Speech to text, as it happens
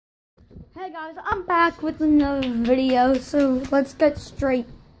Hey guys, I'm back with another video, so let's get straight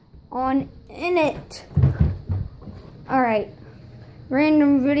on in it. Alright,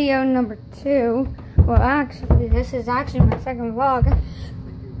 random video number 2. Well, actually, this is actually my second vlog.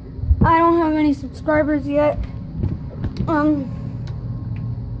 I don't have any subscribers yet. So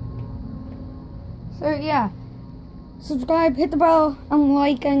yeah, subscribe, hit the bell, and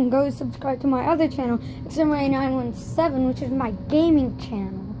like, and go subscribe to my other channel, XMRay917, which is my gaming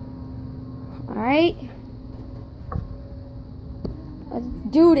channel. Alright? Let's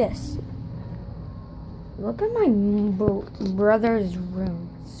do this. Look at my brother's room.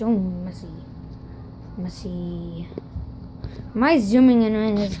 So messy. Messy. Am I zooming in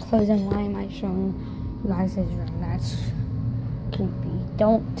on his clothes, and why am I showing you guys his room? That's creepy.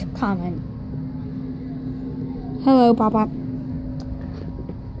 Don't comment. Hello, Papa.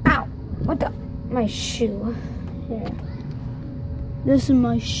 Ow! What the? My shoe. Here. This is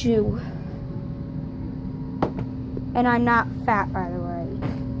my shoe. And I'm not fat, by the way.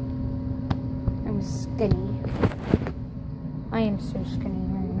 I'm skinny. I am so skinny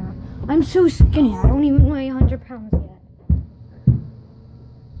right now. I'm so skinny. I don't even weigh 100 pounds yet.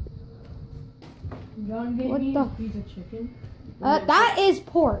 John gave me a piece of chicken. That is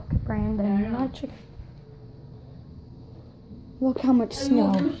pork, Brandon. Yeah, not chicken. Look how much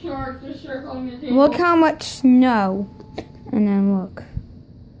snow. Look how much snow. And then look.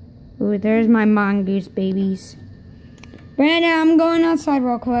 Ooh, there's my mongoose babies. Brandon, I'm going outside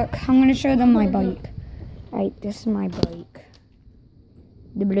real quick. I'm going to show them my bike. Alright, this is my bike.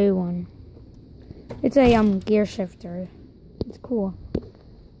 The blue one. It's a gear shifter. It's cool.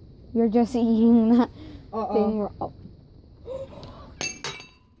 You're just eating that thing. Oh.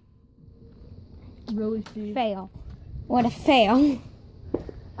 Really steep. Fail. What a fail.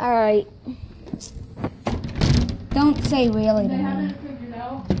 Alright. Don't say really to They me. haven't figured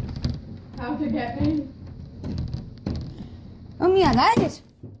out how to get me. Yeah, that is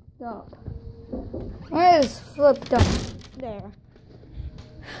flipped up. That is flipped up. There.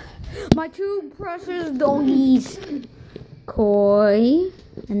 My two precious doggies. Koi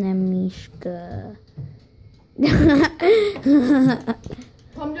and then Mishka.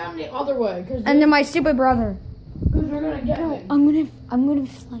 Come down the other way, and then my stupid brother. Because we're gonna get him. I'm gonna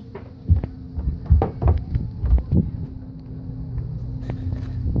fly.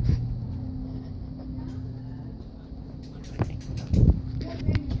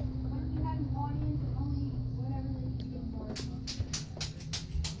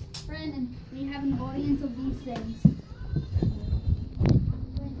 Brandon, we have an audience of these things.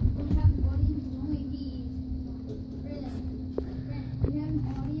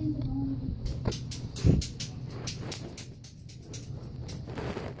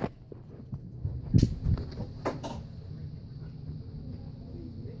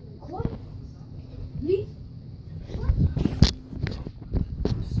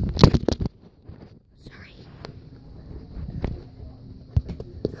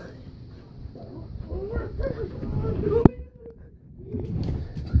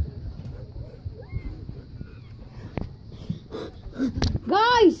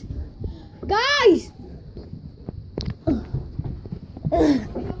 Guys!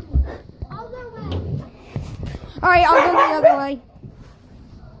 Alright, I'll go the other way.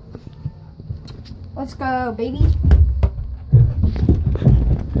 Let's go, baby.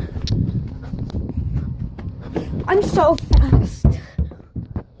 I'm so fast. It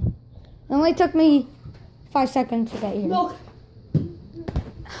only took me 5 seconds to get here. Look.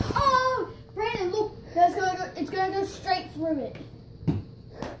 Oh, Brandon, look. It's gonna go straight through it.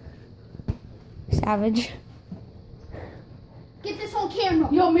 Savage. Get this on camera.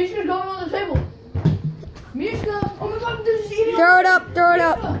 Yo, Mishka's going on the table. Mishka! Oh my god, this is eating. Throw it up, throw it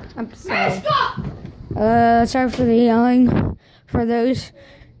up. I'm sorry. Mishka! Sorry for the yelling. For those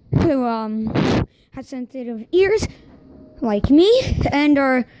who have sensitive ears, like me, and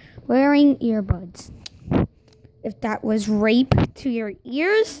are wearing earbuds. If that was rape to your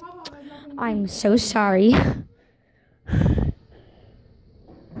ears, I'm so sorry.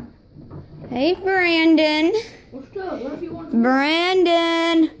 Hey, Brandon. What's up? What if you want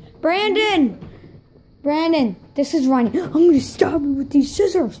Brandon, this is Ronnie. I'm going to stab you with these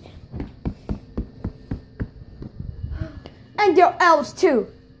scissors. And your elves, too.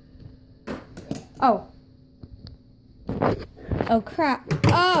 Oh. Oh, crap.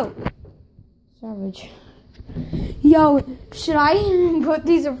 Oh. Savage. Yo, should I put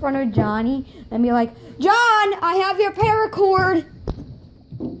these in front of Johnny and be like, John, I have your paracord.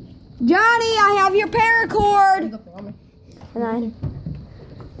 Johnny, I have your paracord. And then,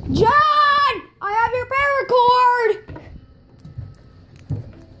 John, I have your paracord.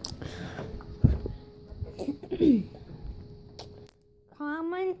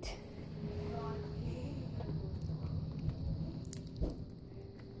 comment.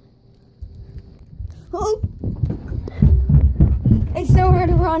 Oh, it's nowhere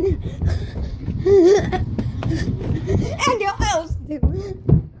to run. And your house too.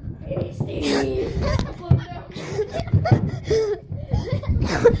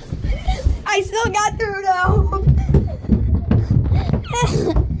 I still got through though.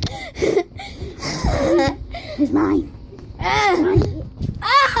 It's mine.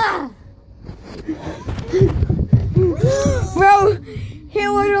 Bro, he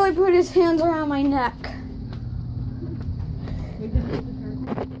literally put his hands around my neck.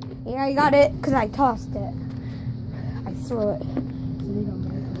 Yeah, I got it because I tossed it. I threw it.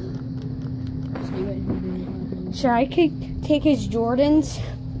 Should I take his Jordans?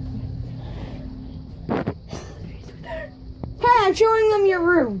 Hey, I'm showing them your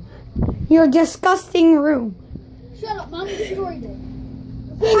room. Your disgusting room. Shut up, Mom destroyed it.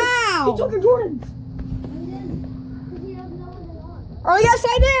 How? He took your Jordans. Oh, yes,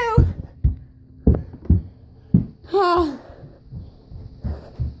 I do.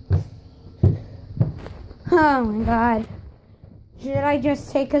 Oh, my God. Should I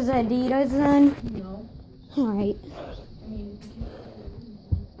just take his Adidas then? No. Alright.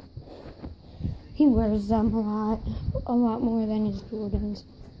 He wears them a lot more than his Jordans.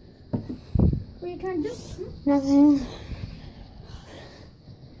 What are you trying to do? Nothing.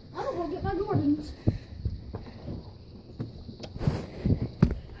 I'm gonna go get my Jordans.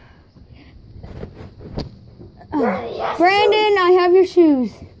 Brandon, I have your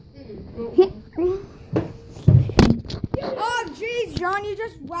shoes. Oh, jeez, John, you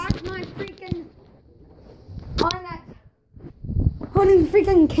just whacked my freaking on the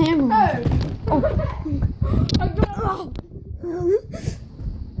freaking camera. Oh.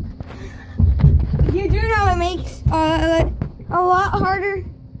 You do know it makes a lot harder.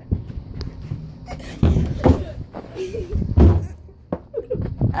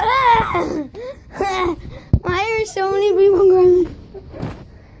 Why are so many people crying?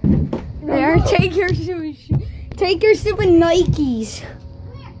 There, take your shoes. Take your stupid Nikes.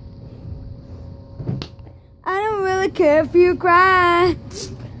 I don't really care if you cry.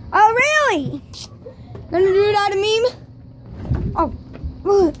 Oh, really? Gonna do that to meme? Oh,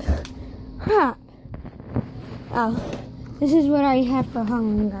 what? Crap. Oh, this is what I had for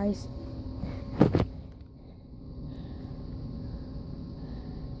Halloween, guys.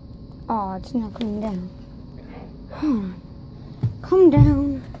 Oh, it's not coming down. Hold on. Come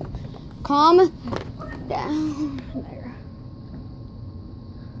down. Calm down. There.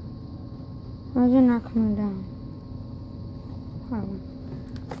 Why is it not coming down? Hold on.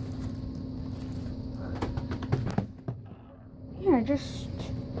 Yeah, just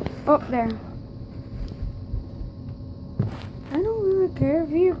up there. I don't really care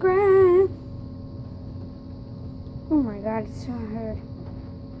if you cry. Oh my God, it's so hard.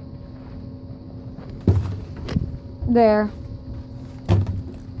 There.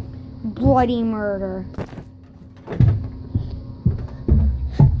 Bloody murder.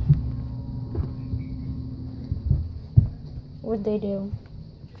 What'd they do?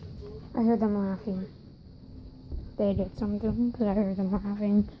 I heard them laughing. They did something because I heard them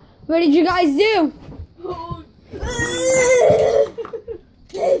laughing. What did you guys do?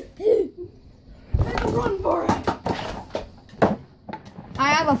 Run for it. I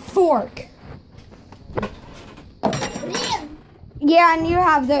have a fork. Yeah, and you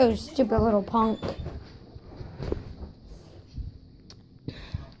have those, stupid little punk.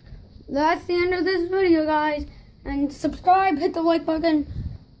 That's the end of this video, guys. And subscribe, hit the like button,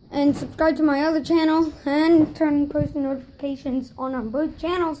 and subscribe to my other channel, and turn post notifications on both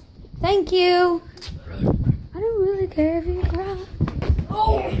channels. Thank you. I don't really care if you cry.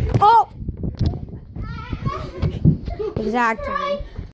 Oh! Exactly.